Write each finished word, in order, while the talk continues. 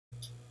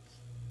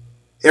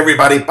Hey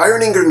everybody,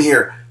 Byron Ingram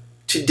here.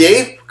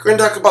 Today, we're going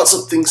to talk about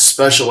something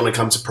special when it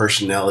comes to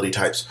personality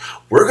types.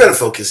 We're going to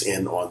focus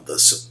in on the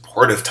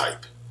supportive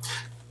type.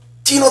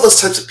 Do you know those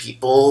types of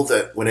people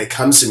that when it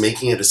comes to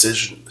making a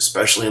decision,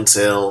 especially in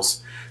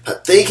sales,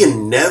 that they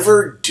can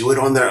never do it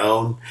on their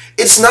own?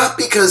 It's not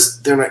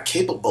because they're not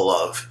capable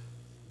of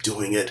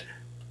doing it.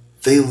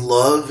 They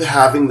love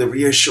having the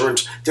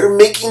reassurance they're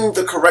making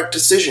the correct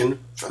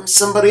decision from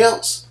somebody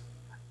else.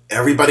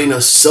 Everybody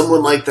knows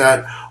someone like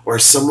that, or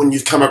someone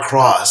you've come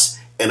across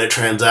in a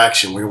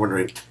transaction where you're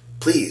wondering,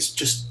 please,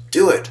 just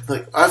do it.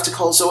 Like, I have to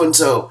call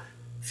so-and-so.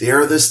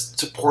 They're the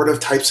supportive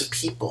types of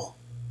people,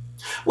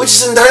 which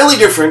is entirely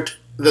different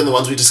than the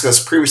ones we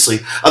discussed previously,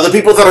 of the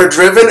people that are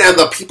driven and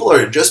the people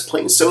that are just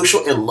plain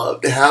social and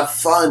love to have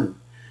fun.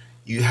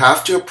 You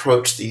have to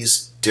approach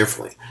these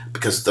differently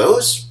because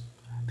those,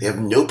 they have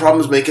no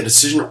problems making a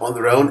decision on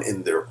their own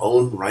in their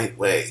own right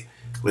way.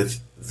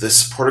 With this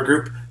supporter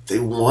group, they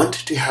want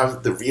to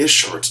have the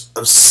reassurance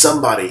of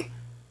somebody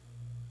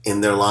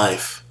in their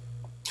life.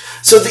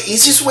 So the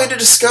easiest way to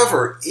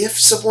discover if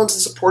someone's a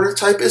supportive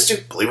type is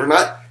to, believe it or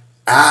not,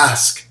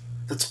 ask.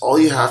 That's all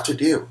you have to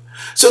do.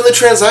 So in the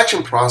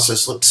transaction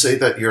process, let's say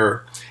that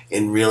you're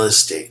in real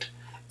estate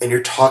and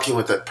you're talking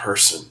with that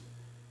person.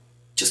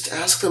 Just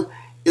ask them,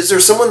 is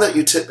there someone that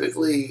you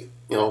typically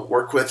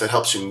work with that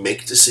helps you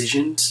make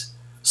decisions?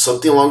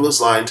 Something along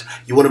those lines.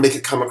 You want to make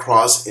it come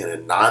across in a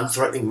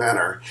non-threatening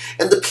manner.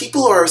 And the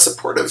people who are a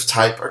supportive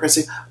type are going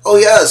to say, oh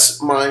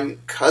yes, my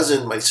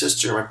cousin, my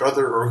sister, my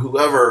brother, or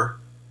whoever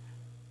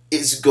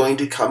is going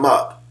to come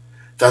up.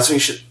 That's when you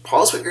should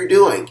pause what you're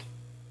doing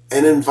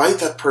and invite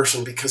that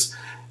person, because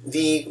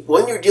the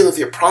one you're dealing with,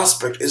 your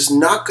prospect, is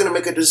not going to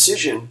make a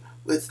decision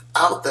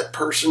without that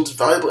person's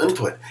valuable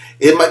input.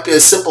 It might be a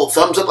simple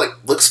thumbs up, like,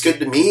 looks good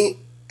to me,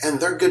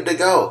 and they're good to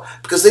go.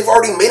 Because they've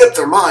already made up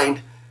their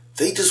mind.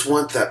 They just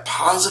want that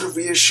positive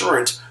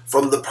reassurance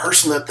from the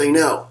person that they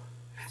know.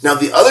 Now,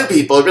 the other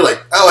people will be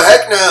like, oh,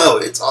 heck no,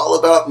 it's all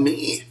about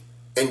me.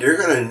 And you're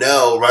going to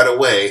know right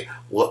away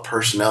what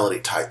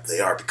personality type they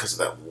are because of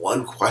that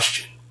one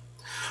question.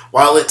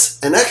 While it's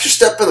an extra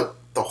step in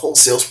the whole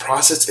sales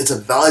process, it's a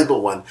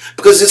valuable one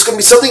because it's going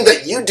to be something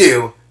that you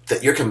do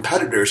that your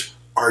competitors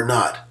are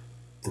not.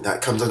 And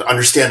that comes under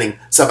understanding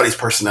somebody's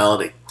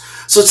personality.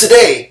 So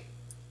today,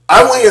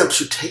 I want you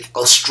to take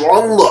a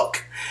strong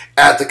look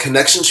at the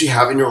connections you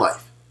have in your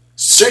life.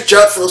 Search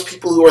out for those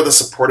people who are the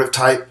supportive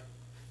type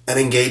and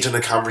engage in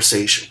a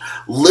conversation.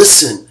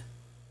 Listen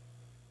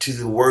to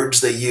the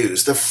words they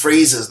use, the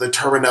phrases, the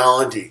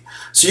terminology,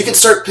 so you can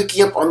start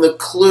picking up on the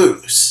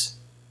clues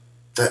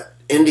that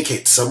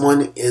indicate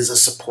someone is a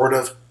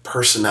supportive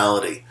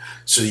personality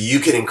so you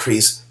can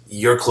increase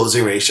your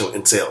closing ratio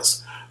in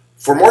sales.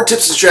 For more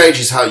tips and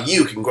strategies how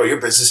you can grow your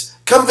business,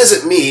 come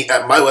visit me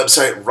at my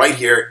website right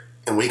here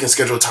and we can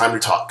schedule a time to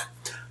talk.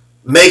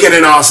 Make it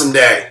an awesome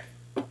day.